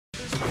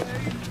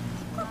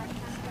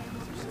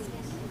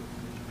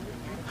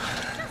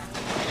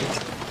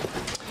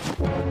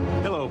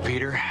Hello,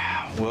 Peter.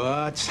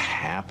 What's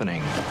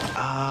happening?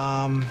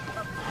 I'm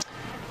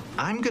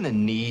gonna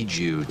need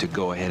you to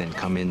go ahead and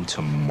come in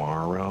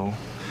tomorrow.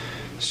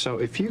 So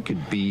if you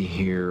could be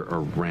here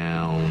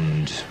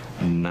around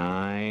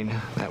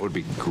 9, that would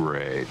be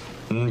great.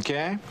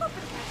 Okay?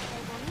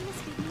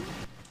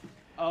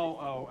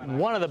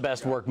 One of the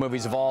best work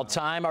movies of all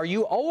time. Are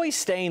you always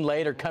staying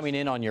late or coming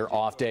in on your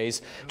off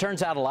days?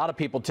 Turns out a lot of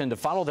people tend to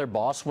follow their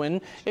boss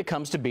when it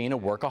comes to being a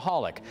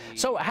workaholic.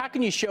 So how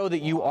can you show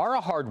that you are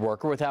a hard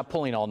worker without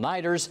pulling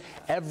all-nighters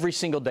every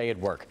single day at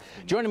work?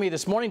 Joining me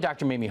this morning,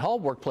 Dr. Mimi Hall,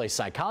 workplace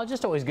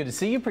psychologist. Always good to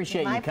see you.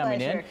 Appreciate you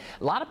coming in.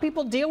 A lot of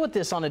people deal with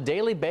this on a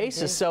daily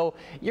basis. So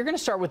you're going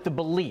to start with the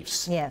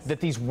beliefs that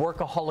these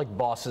workaholic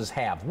bosses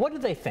have. What do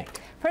they think?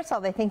 First of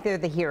all, they think they're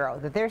the hero,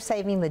 that they're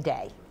saving the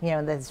day. You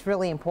know, that's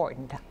really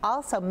important.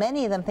 Also,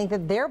 many of them think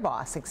that their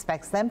boss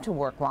expects them to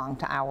work long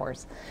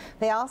hours.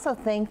 They also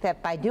think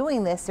that by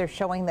doing this, they're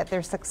showing that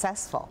they're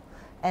successful.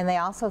 And they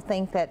also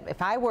think that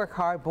if I work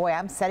hard, boy,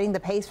 I'm setting the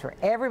pace for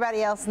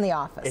everybody else in the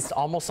office. It's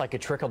almost like a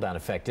trickle-down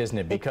effect, isn't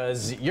it?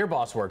 Because your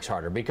boss works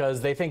harder,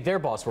 because they think their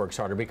boss works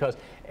harder,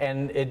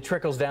 and it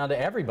trickles down to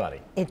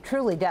everybody. It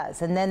truly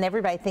does. And then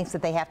everybody thinks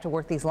that they have to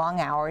work these long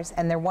hours,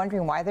 and they're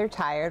wondering why they're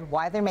tired,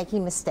 why they're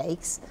making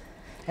mistakes,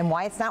 and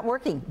why it's not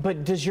working.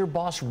 But does your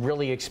boss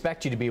really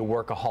expect you to be a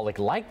workaholic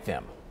like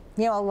them?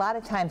 You know, a lot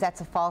of times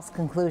that's a false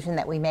conclusion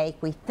that we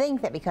make. We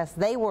think that because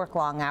they work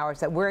long hours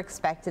that we're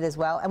expected as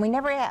well, and we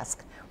never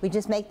ask. We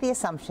just make the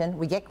assumption,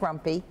 we get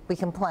grumpy, we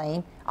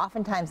complain,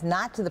 oftentimes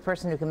not to the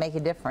person who can make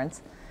a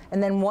difference,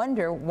 and then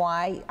wonder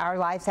why our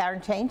lives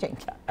aren't changing.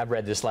 I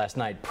read this last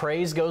night.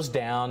 Praise goes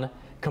down,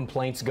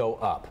 complaints go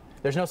up.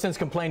 There's no sense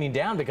complaining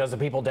down because the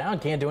people down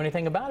can't do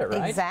anything about it,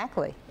 right?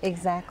 Exactly,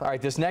 exactly. All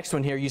right, this next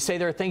one here, you say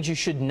there are things you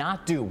should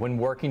not do when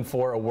working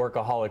for a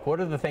workaholic. What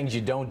are the things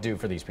you don't do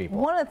for these people?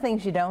 One of the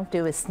things you don't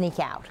do is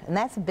sneak out. And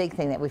that's a big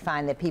thing that we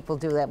find that people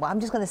do that. Well, I'm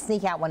just going to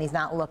sneak out when he's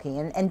not looking,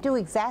 and do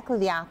exactly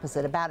the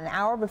opposite. About an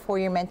hour before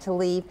you're meant to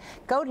leave,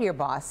 go to your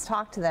boss,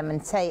 talk to them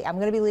and say, I'm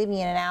going to be leaving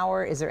in an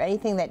hour. Is there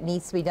anything that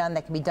needs to be done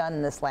that can be done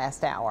in this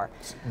last hour?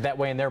 That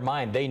way in their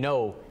mind, they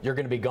know you're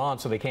going to be gone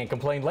so they can't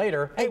complain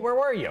later. Hey, where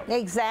were you?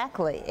 Exactly.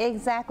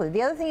 Exactly.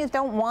 The other thing is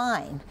don't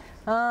whine.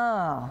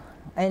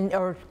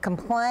 Or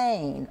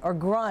complain, or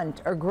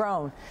grunt, or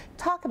groan.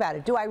 Talk about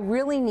it. Do I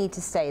really need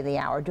to stay the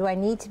hour? Do I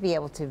need to be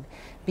able to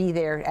be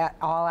there at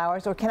all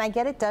hours, or can I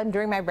get it done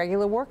during my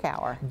regular work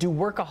hour? Do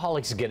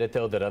workaholics get it,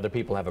 though, that other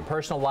people have a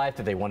personal life,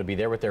 that they want to be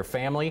there with their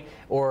family,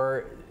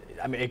 or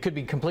I mean, it could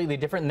be completely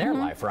different in their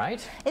life,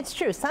 right? It's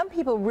true. Some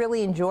people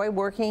really enjoy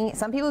working.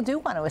 Some people do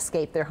want to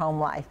escape their home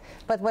life.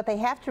 But what they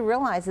have to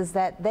realize is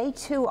that they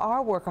too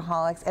are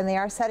workaholics, and they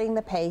are setting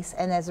the pace,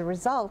 and as a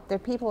result, their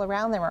people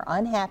around them are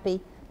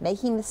unhappy,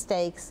 making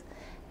mistakes,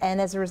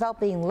 and as a result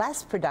being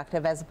less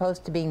productive as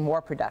opposed to being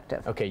more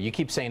productive. Okay, you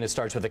keep saying it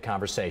starts with a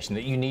conversation,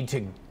 that you need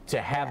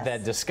to have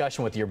that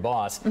discussion with your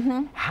boss.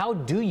 How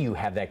do you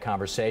have that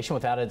conversation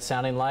without it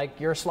sounding like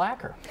you're a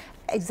slacker?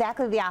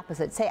 Exactly the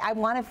opposite. Say, I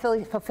want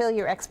to fulfill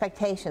your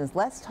expectations.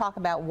 Let's talk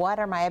about what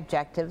are my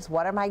objectives,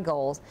 what are my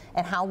goals,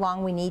 and how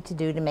long we need to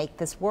do to make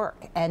this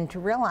work. And to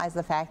realize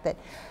the fact that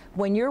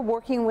when you're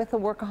working with a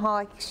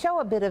workaholic, show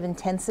a bit of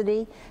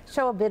intensity,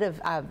 show a bit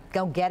of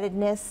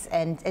go-gettedness,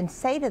 and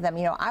say to them,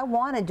 you know, I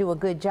want to do a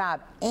good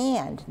job,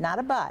 and, not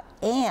a but,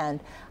 and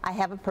I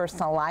have a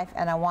personal life,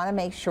 and I want to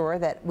make sure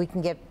that we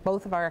can get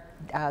both of our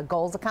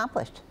goals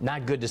accomplished.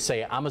 Not good to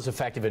say, I'm as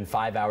effective in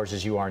 5 hours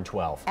as you are in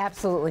 12.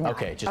 Absolutely not.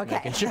 Okay, just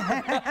making sure.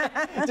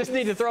 Just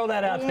need to throw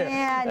that out there.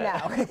 Yeah,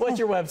 no. What's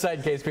your website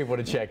in case people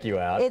want to check you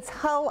out? It's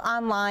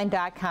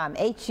hullonline.com,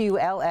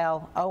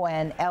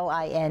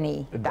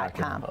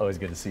 HULLONLINE.com. Always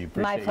good to see you.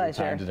 Appreciate My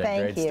pleasure. your time today.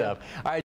 Thank Great you. stuff. All right.